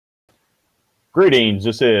Greetings,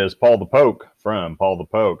 this is Paul the Poke from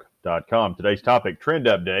paulthepoke.com. Today's topic, trend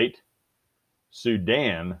update.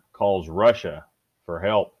 Sudan calls Russia for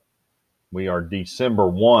help. We are December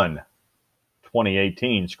 1,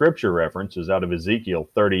 2018. Scripture reference is out of Ezekiel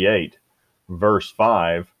 38, verse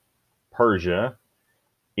 5. Persia,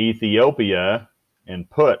 Ethiopia, and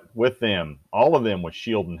put with them, all of them with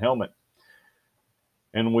shield and helmet.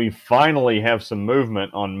 And we finally have some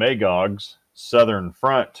movement on Magog's southern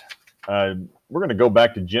front. We're going to go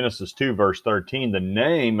back to Genesis 2, verse 13. The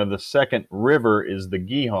name of the second river is the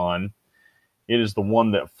Gihon. It is the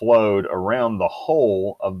one that flowed around the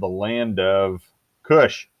whole of the land of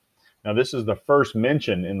Cush. Now, this is the first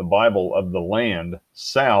mention in the Bible of the land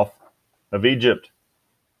south of Egypt.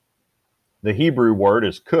 The Hebrew word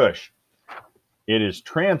is Cush. It is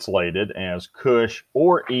translated as Cush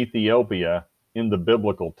or Ethiopia in the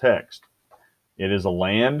biblical text. It is a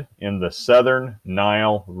land in the southern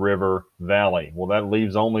Nile River Valley. Well, that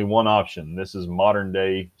leaves only one option. This is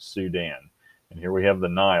modern-day Sudan. And here we have the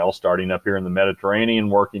Nile starting up here in the Mediterranean,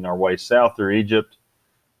 working our way south through Egypt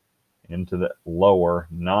into the lower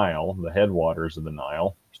Nile. The headwaters of the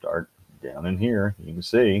Nile start down in here. You can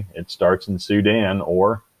see it starts in Sudan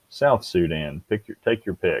or South Sudan. Take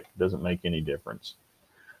your pick. It doesn't make any difference.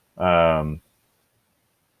 But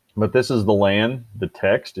this is the land the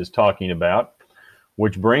text is talking about,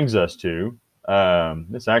 which brings us to,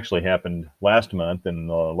 this actually happened last month in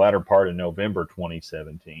the latter part of November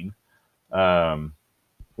 2017.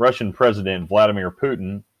 Russian President Vladimir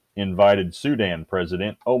Putin invited Sudan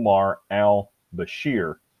President Omar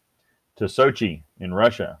al-Bashir to Sochi in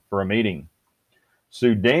Russia for a meeting.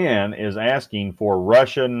 Sudan is asking for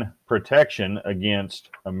Russian protection against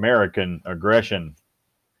American aggression.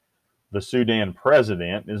 The Sudan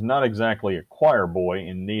president is not exactly a choir boy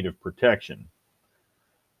in need of protection.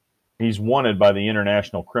 He's wanted by the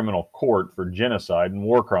International Criminal Court for genocide and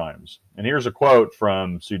war crimes. And here's a quote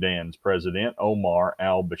from Sudan's President Omar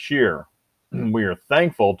al-Bashir. We are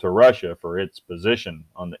thankful to Russia for its position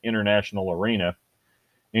on the international arena,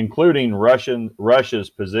 including Russia's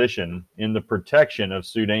position in the protection of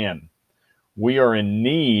Sudan. We are in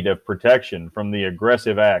need of protection from the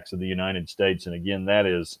aggressive acts of the United States. And again, that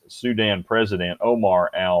is Sudan President Omar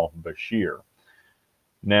al-Bashir.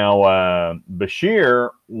 Now,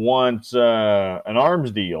 Bashir wants an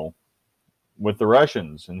arms deal with the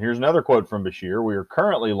Russians. And here's another quote from Bashir. We are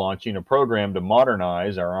currently launching a program to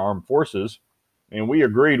modernize our armed forces, and we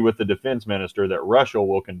agreed with the defense minister that Russia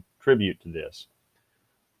will contribute to this.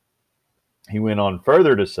 He went on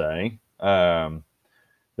further to say that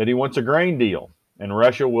he wants a grain deal, and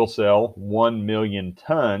Russia will sell 1 million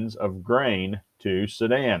tons of grain to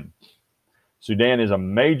Sudan. Sudan is a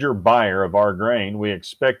major buyer of our grain. We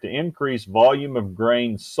expect to increase volume of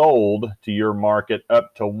grain sold to your market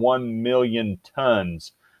up to 1 million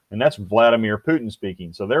tons. And that's Vladimir Putin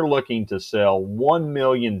speaking. So they're looking to sell 1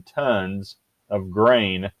 million tons of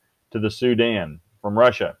grain to the Sudan from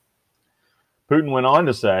Russia. Putin went on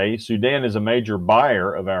to say, Sudan is a major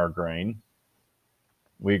buyer of our grain.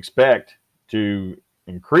 We expect to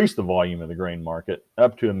increase the volume of the grain market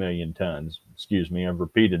up to 1 million tons. Excuse me, I've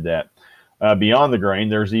repeated that. Beyond the grain,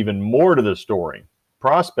 there's even more to the story.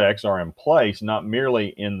 Prospects are in place not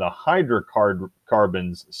merely in the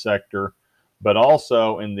hydrocarbons sector, but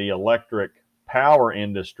also in the electric power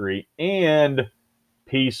industry and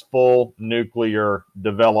peaceful nuclear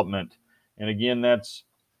development. And again, that's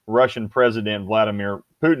Russian President Vladimir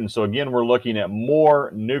Putin. So again, we're looking at more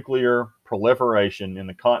nuclear proliferation in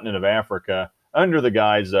the continent of Africa under the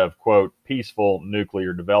guise of, quote, peaceful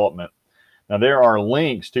nuclear development. Now, there are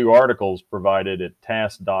links to articles provided at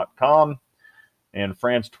TASS.com and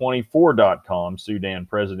France24.com. Sudan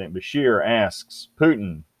President Bashir asks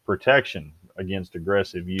Putin protection against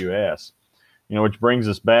aggressive U.S. Which brings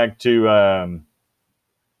us back to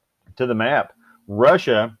the map.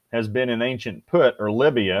 Russia has been in ancient Put, or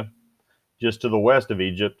Libya, just to the west of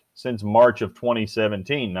Egypt, since March of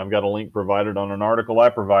 2017. I've got a link provided on an article I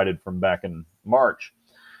provided from back in March.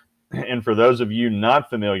 And for those of you not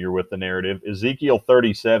familiar with the narrative, Ezekiel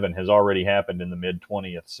 37 has already happened in the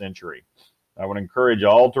mid-20th century. I would encourage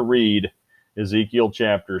all to read Ezekiel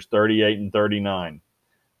chapters 38 and 39.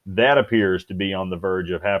 That appears to be on the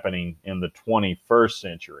verge of happening in the 21st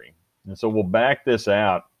century. And so we'll back this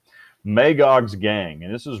out. Magog's gang,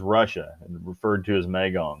 and this is Russia, referred to as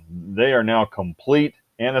Magog, they are now complete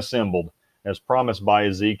and assembled as promised by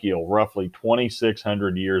Ezekiel roughly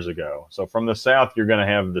 2,600 years ago. So from the south, you're going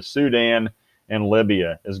to have the Sudan, and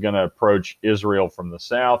Libya is going to approach Israel from the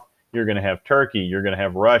south. You're going to have Turkey. You're going to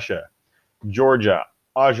have Russia, Georgia,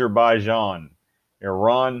 Azerbaijan,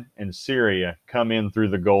 Iran, and Syria come in through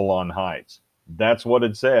the Golan Heights. That's what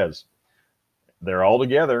it says. They're all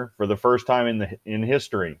together for the first time in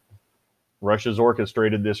history. Russia's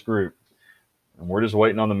orchestrated this group, and we're just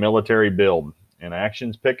waiting on the military build. And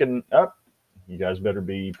action's picking up. You guys better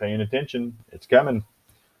be paying attention. It's coming.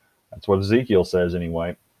 That's what Ezekiel says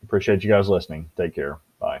anyway. Appreciate you guys listening. Take care.